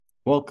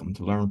Welcome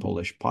to Learn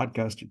Polish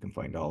Podcast. You can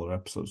find all our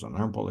episodes on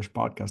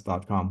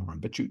learnpolishpodcast.com or on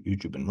BitChute,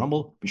 YouTube, and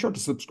Rumble. Be sure to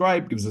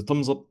subscribe, give us a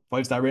thumbs up,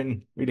 5-star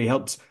rating, really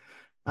helps.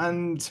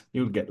 And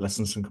you'll get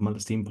lessons from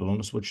Camilla's team,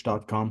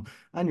 polonaswitch.com,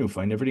 and you'll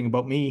find everything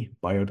about me,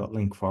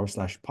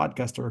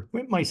 bio.link/podcaster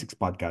with my 6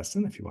 podcasts.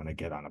 And if you want to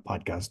get on a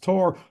podcast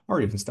tour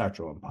or even start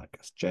your own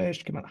podcast,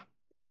 cześć, Camilla.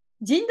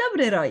 Dzień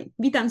dobry, Roy.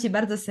 Witam Cię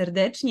bardzo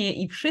serdecznie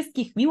i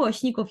wszystkich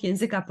miłośników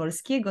języka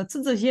polskiego,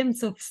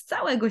 cudzoziemców z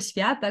całego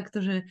świata,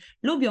 którzy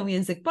lubią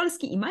język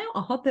polski i mają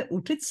ochotę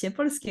uczyć się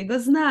polskiego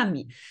z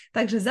nami.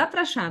 Także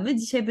zapraszamy.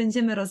 Dzisiaj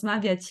będziemy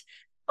rozmawiać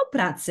o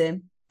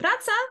pracy.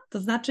 Praca to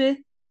znaczy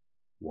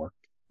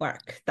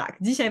work. Tak,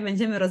 dzisiaj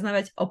będziemy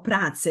rozmawiać o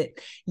pracy.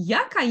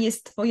 Jaka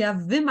jest Twoja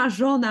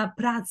wymarzona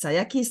praca?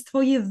 Jakie jest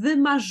Twoje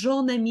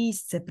wymarzone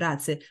miejsce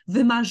pracy?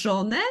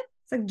 Wymarzone?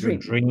 Tak, dream,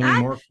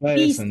 tak?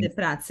 Miejsce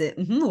pracy,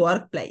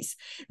 workplace.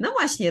 No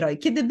właśnie, Roy,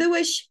 kiedy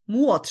byłeś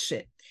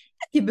młodszy,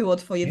 jakie było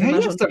Twoje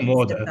wymarzone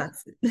miejsce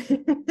pracy?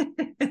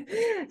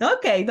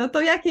 Okej, no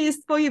to jakie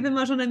jest Twoje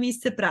wymarzone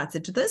miejsce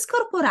pracy? Czy to jest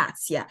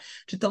korporacja?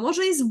 Czy to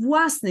może jest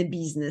własny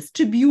biznes?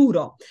 Czy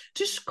biuro?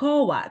 Czy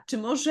szkoła? Czy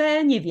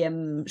może, nie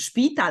wiem,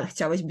 szpital?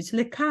 Chciałeś być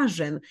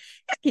lekarzem?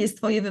 Jakie jest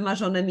Twoje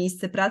wymarzone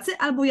miejsce pracy?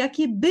 Albo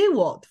jakie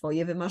było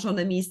Twoje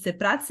wymarzone miejsce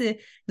pracy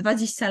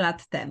 20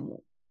 lat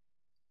temu?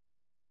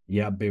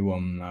 Ja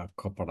byłem na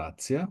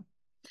korporacji.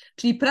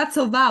 Czyli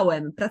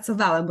pracowałem,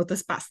 bo to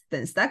jest past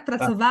tense, tak?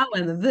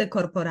 Pracowałem w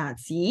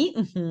korporacji.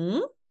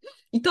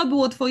 I to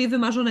było Twoje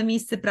wymarzone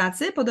miejsce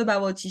pracy?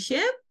 Podobało Ci się?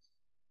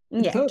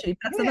 Nie, czyli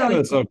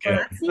pracowałeś w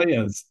korporacji? To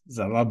jest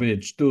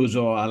zarobić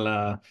dużo,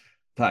 ale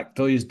tak,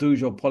 to jest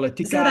dużo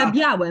polityka.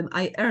 Zarabiałem,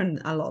 I earn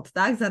a lot,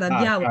 tak?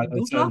 Zarabiałem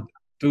dużo.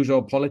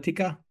 Dużo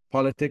polityka,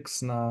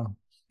 politics na...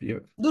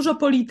 Dużo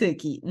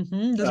polityki.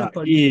 Dużo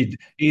polityki.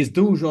 I jest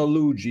dużo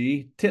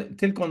ludzi,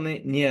 tylko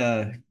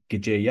nie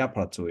gdzie ja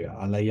pracuję,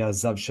 ale ja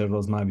zawsze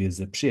rozmawiam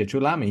z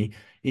przyjaciółmi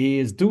i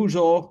jest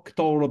dużo,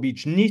 kto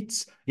robić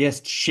nic,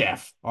 jest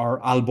szef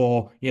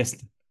albo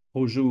jest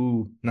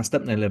położył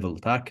następny level,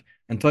 tak?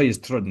 I to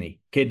jest trudne,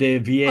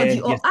 kiedy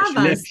Chodzi o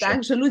awans, lepszy.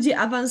 tak? Że ludzie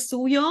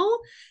awansują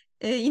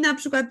i na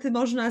przykład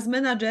można z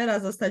menadżera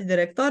zostać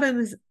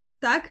dyrektorem,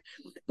 tak?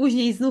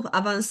 Później znów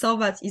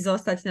awansować i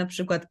zostać na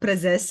przykład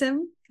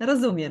prezesem.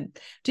 Rozumiem.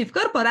 Czyli w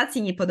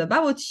korporacji nie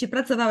podobało Ci się,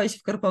 pracowałeś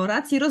w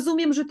korporacji.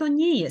 Rozumiem, że to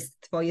nie jest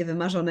Twoje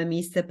wymarzone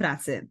miejsce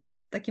pracy.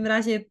 W takim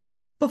razie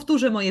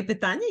powtórzę moje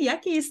pytanie.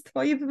 Jakie jest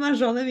Twoje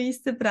wymarzone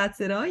miejsce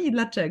pracy, Roy, i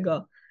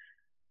dlaczego?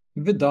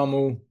 W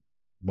domu,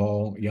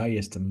 bo ja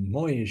jestem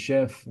mój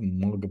szef,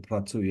 mogę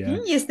pracuję.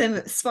 Jestem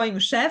swoim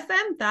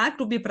szefem, tak?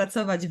 Lubię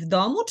pracować w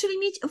domu, czyli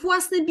mieć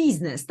własny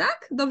biznes,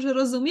 tak? Dobrze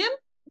rozumiem?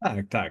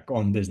 Tak,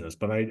 own business,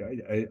 but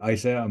I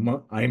say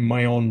I'm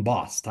my own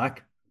boss,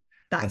 tak?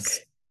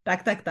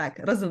 Tak,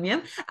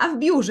 rozumiem. A w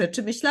biurze,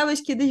 czy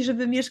myślałeś kiedyś,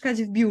 żeby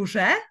mieszkać w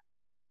biurze?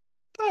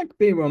 Tak,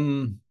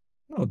 byłem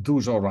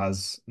dużo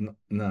raz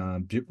na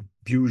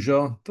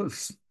biurze.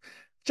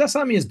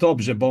 Czasami jest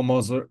dobrze, bo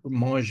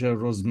może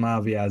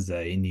rozmawiać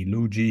z innymi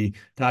ludźmi,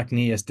 tak,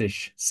 nie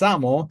jesteś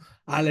samo,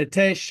 ale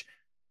też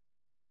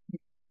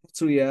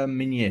pracuje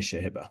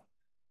mniejsze chyba.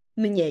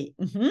 Mniej.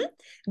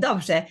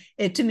 Dobrze.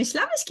 Czy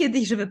myślałeś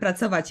kiedyś, żeby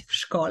pracować w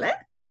szkole?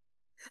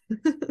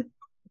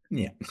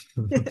 Nie.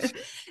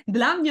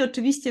 Dla mnie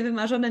oczywiście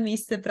wymarzone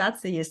miejsce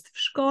pracy jest w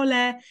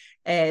szkole,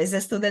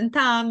 ze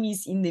studentami,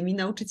 z innymi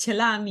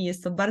nauczycielami.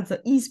 Jest to bardzo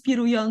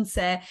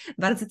inspirujące,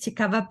 bardzo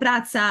ciekawa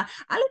praca,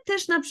 ale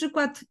też na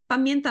przykład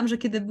pamiętam, że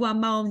kiedy byłam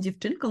małą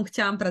dziewczynką,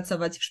 chciałam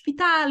pracować w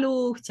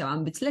szpitalu,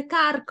 chciałam być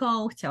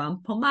lekarką,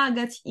 chciałam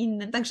pomagać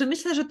innym. Także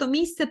myślę, że to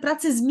miejsce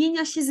pracy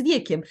zmienia się z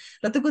wiekiem.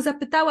 Dlatego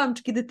zapytałam,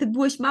 czy kiedy ty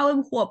byłeś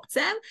małym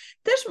chłopcem,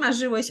 też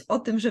marzyłeś o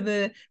tym,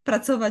 żeby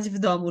pracować w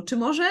domu? Czy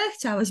może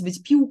chciałeś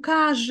być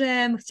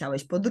piłkarzem,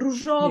 chciałeś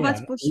podróżować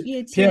po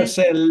świecie?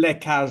 Pierwsze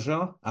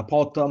lekarza, a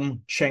potem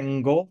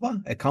księgowa,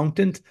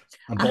 accountant,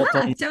 a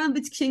potem... chciałam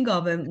być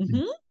księgowym.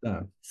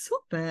 Tak.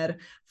 Super,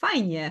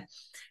 fajnie.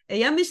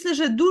 Ja myślę,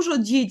 że dużo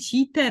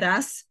dzieci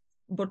teraz,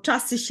 bo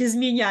czasy się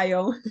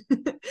zmieniają,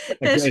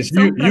 też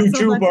chcą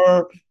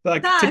YouTuber,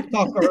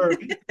 TikToker.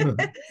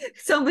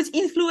 Chcą być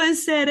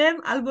influencerem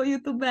albo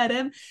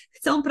youtuberem,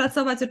 chcą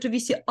pracować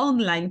oczywiście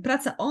online.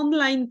 Praca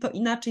online to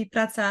inaczej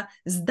praca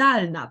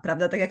zdalna,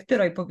 prawda? Tak jak ty,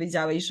 Roy,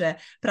 powiedziałeś, że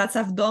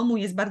praca w domu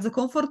jest bardzo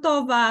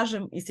komfortowa,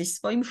 że jesteś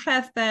swoim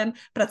szefem,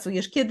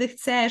 pracujesz kiedy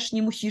chcesz,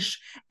 nie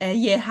musisz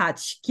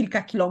jechać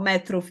kilka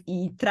kilometrów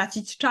i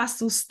tracić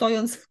czasu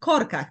stojąc w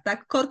korkach,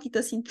 tak? Korki to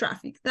jest in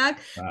traffic,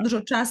 tak?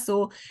 Dużo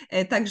czasu,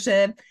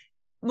 także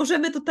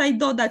możemy tutaj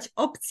dodać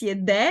opcję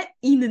D,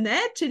 inne,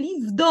 czyli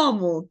w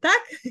domu,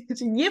 tak?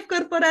 Czyli nie w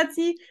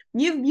korporacji,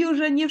 nie w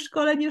biurze, nie w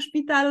szkole, nie w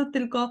szpitalu,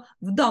 tylko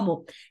w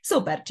domu.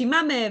 Super, czyli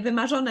mamy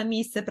wymarzone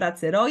miejsce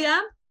pracy Roya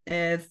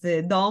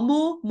w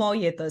domu,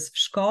 moje to jest w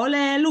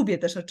szkole. Lubię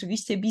też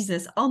oczywiście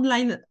biznes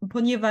online,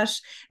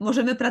 ponieważ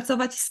możemy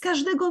pracować z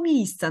każdego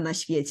miejsca na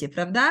świecie,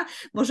 prawda?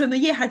 Możemy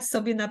jechać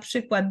sobie na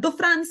przykład do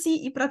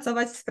Francji i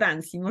pracować z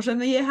Francji.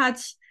 Możemy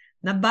jechać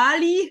na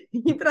Bali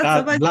i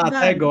pracować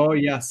Dlatego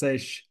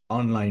jesteś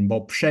online,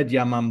 bo przed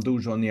ja mam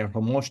dużo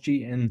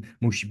nieruchomości i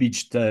musi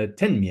być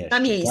ten Na mieście,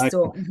 tak?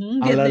 miejscu,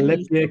 w Ale jednym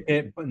miejscu.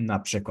 lepiej, na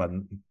przykład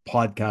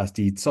podcast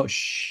i coś,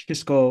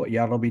 wszystko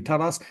ja robię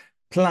teraz,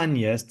 plan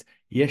jest,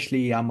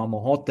 jeśli ja mam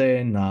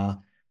ochotę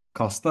na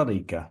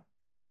Kostarykę, to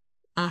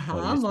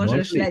Aha, jest możesz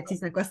możliwe.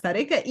 lecieć na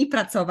Kostarykę i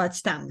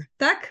pracować tam,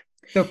 tak?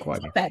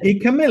 Dokładnie. Super. I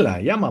Kamila,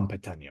 ja mam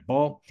pytanie,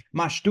 bo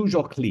masz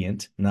dużo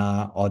klient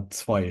od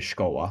swojej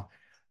szkoły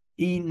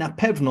i na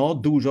pewno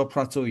dużo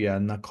pracuje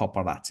na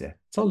korporacje.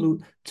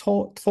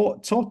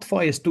 Co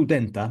twoje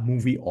studenta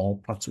mówi o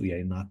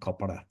pracuje na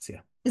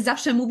korporacje?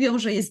 Zawsze mówią,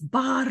 że jest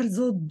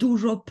bardzo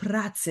dużo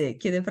pracy.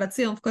 Kiedy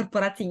pracują w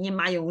korporacji, nie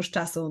mają już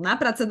czasu na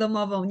pracę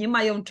domową, nie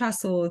mają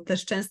czasu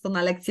też często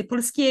na lekcje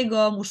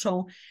polskiego,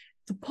 muszą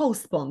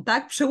postpone,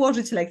 tak?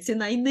 Przełożyć lekcję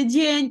na inny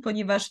dzień,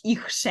 ponieważ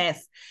ich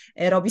szef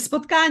robi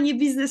spotkanie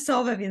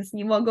biznesowe, więc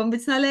nie mogą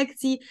być na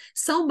lekcji.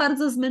 Są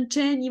bardzo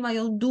zmęczeni,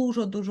 mają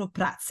dużo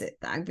pracy,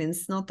 tak?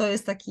 Więc no, to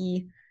jest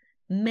taki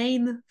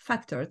main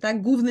factor,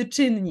 tak? Główny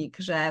czynnik,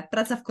 że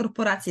praca w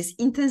korporacji jest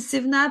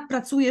intensywna,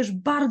 pracujesz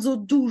bardzo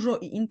dużo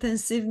i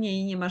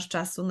intensywnie i nie masz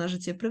czasu na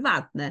życie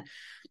prywatne.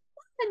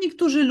 A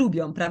niektórzy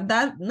lubią,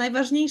 prawda?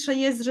 Najważniejsze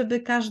jest, żeby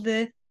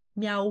każdy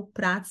miał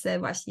pracę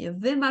właśnie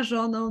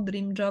wymarzoną,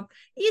 dream job.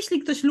 I jeśli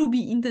ktoś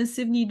lubi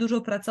intensywnie i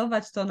dużo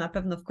pracować, to na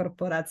pewno w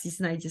korporacji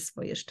znajdzie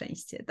swoje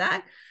szczęście,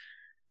 tak?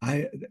 A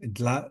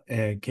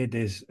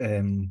kiedy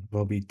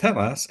robi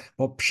teraz,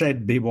 bo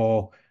przed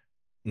było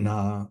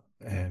na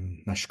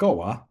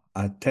szkoła,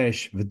 a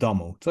też w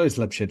domu. Co jest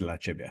lepsze dla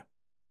ciebie?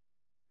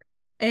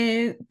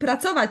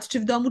 Pracować czy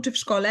w domu, czy w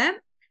szkole?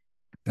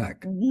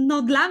 Tak.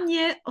 No dla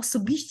mnie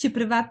osobiście,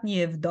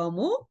 prywatnie w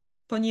domu,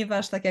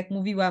 ponieważ tak jak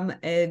mówiłam,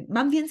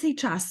 mam więcej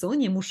czasu,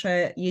 nie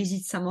muszę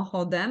jeździć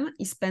samochodem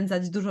i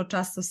spędzać dużo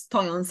czasu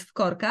stojąc w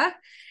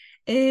korkach.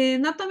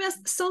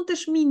 Natomiast są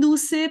też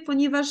minusy,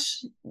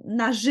 ponieważ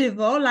na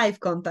żywo, live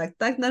kontakt,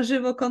 tak? Na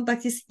żywo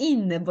kontakt jest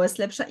inny, bo jest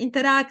lepsza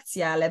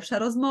interakcja, lepsza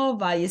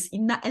rozmowa, jest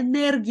inna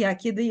energia,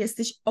 kiedy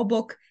jesteś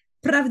obok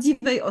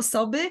prawdziwej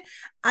osoby,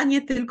 a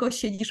nie tylko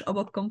siedzisz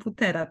obok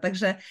komputera.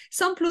 Także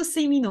są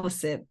plusy i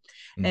minusy.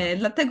 No.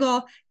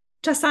 Dlatego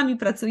czasami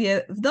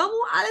pracuję w domu,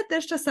 ale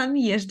też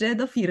czasami jeżdżę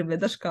do firmy,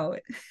 do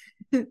szkoły.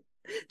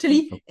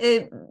 Czyli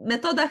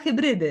metoda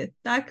hybrydy,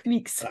 tak?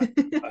 Miks.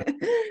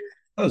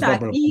 To jest Tak,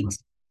 dobry i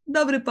pomysł.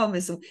 dobry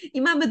pomysł.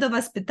 I mamy do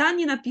Was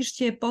pytanie,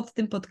 napiszcie pod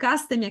tym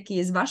podcastem, jakie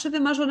jest Wasze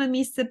wymarzone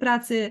miejsce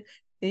pracy,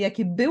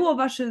 jakie było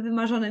Wasze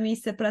wymarzone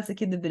miejsce pracy,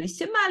 kiedy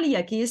byliście mali,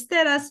 jakie jest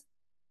teraz,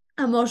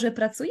 a może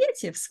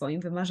pracujecie w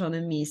swoim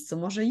wymarzonym miejscu,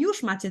 może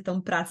już macie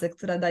tą pracę,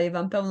 która daje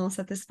Wam pełną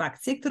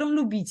satysfakcję, którą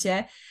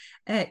lubicie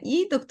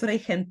i do której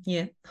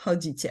chętnie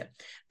chodzicie.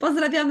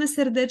 Pozdrawiamy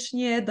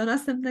serdecznie, do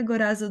następnego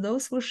razu, do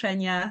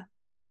usłyszenia.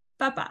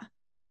 Pa, pa.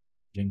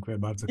 Dziękuję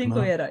bardzo, Kamila.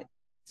 Dziękuję, Roy.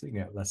 So you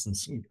can get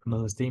lessons from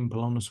Camilla's team,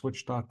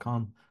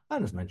 polonaswitch.com.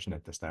 And as mentioned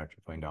at the start,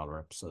 you'll find all our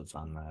episodes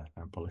on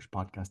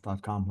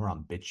PolishPodcast.com. We're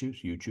on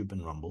BitChute, YouTube,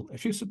 and Rumble.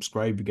 If you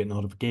subscribe, you get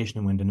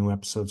notification when the new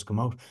episodes come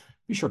out.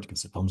 Be sure to give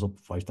us a thumbs up,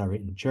 5-star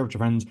rating, share with your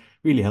friends.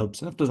 Really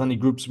helps. And if there's any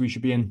groups we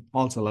should be in,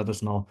 also let us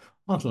know.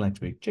 Until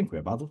next week,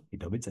 dziękuję bardzo i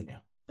do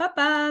widzenia. Pa,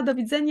 pa, do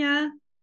widzenia.